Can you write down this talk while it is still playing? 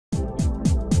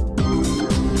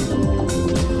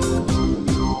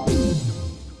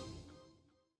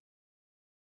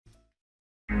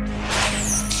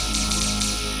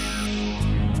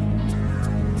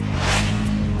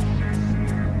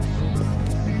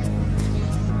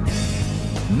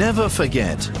Never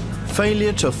forget,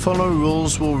 failure to follow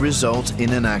rules will result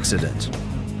in an accident.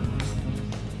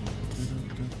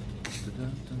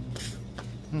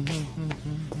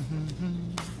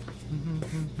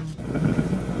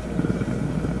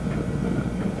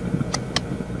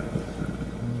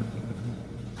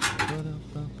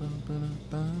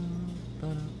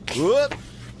 Whoop.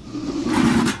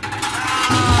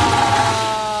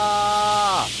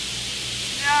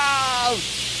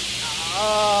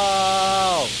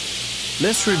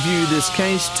 Let's review this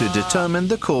case to determine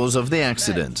the cause of the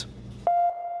accident.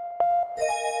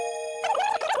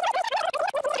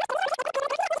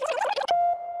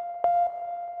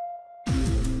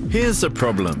 Here's the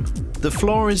problem. The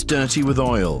floor is dirty with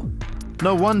oil.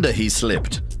 No wonder he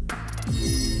slipped.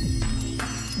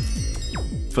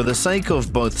 For the sake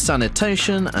of both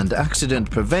sanitation and accident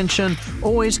prevention,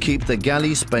 always keep the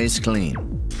galley space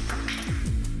clean.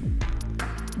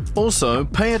 Also,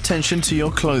 pay attention to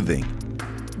your clothing.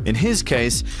 In his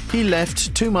case, he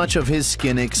left too much of his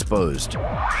skin exposed.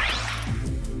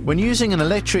 When using an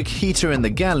electric heater in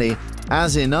the galley,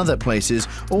 as in other places,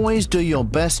 always do your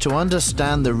best to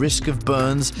understand the risk of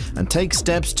burns and take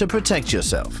steps to protect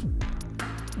yourself.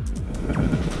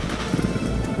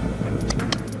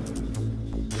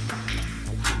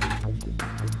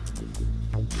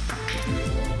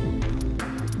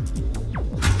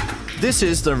 This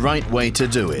is the right way to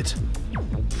do it.